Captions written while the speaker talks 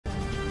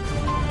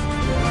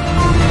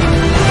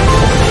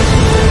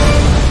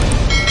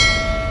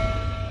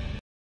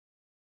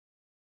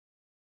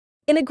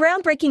In a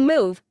groundbreaking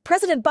move,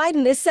 President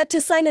Biden is set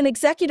to sign an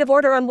executive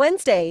order on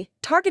Wednesday,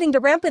 targeting the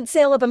rampant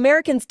sale of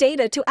Americans'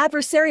 data to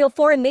adversarial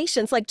foreign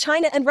nations like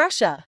China and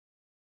Russia.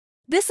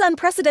 This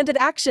unprecedented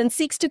action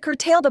seeks to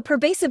curtail the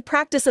pervasive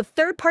practice of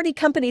third-party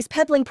companies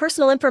peddling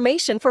personal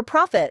information for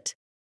profit.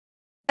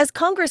 As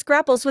Congress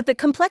grapples with the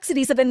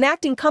complexities of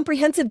enacting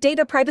comprehensive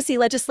data privacy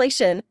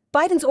legislation,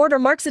 Biden's order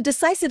marks a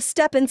decisive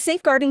step in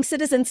safeguarding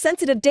citizens'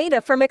 sensitive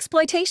data from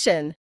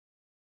exploitation.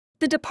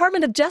 The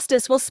Department of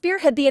Justice will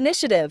spearhead the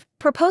initiative,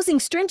 proposing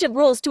stringent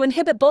rules to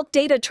inhibit bulk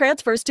data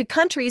transfers to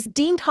countries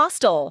deemed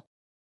hostile.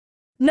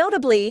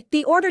 Notably,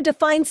 the order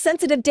defines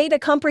sensitive data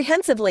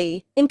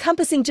comprehensively,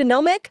 encompassing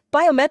genomic,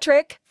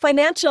 biometric,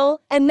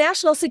 financial, and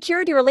national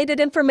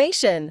security-related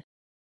information.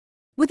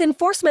 With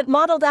enforcement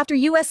modeled after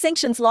U.S.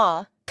 sanctions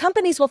law,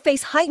 companies will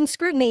face heightened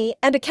scrutiny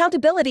and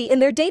accountability in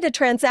their data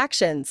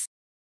transactions.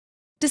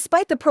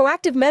 Despite the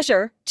proactive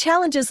measure,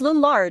 challenges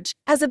loom large,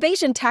 as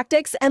evasion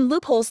tactics and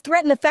loopholes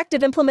threaten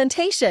effective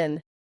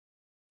implementation.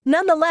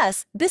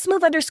 Nonetheless, this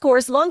move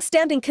underscores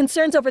long-standing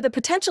concerns over the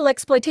potential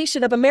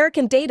exploitation of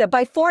American data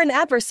by foreign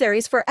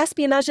adversaries for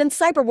espionage and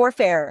cyber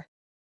warfare.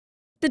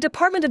 The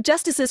Department of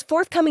Justice's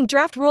forthcoming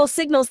draft rule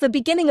signals the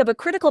beginning of a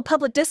critical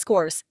public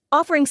discourse,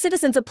 offering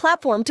citizens a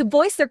platform to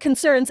voice their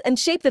concerns and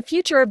shape the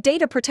future of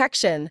data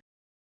protection.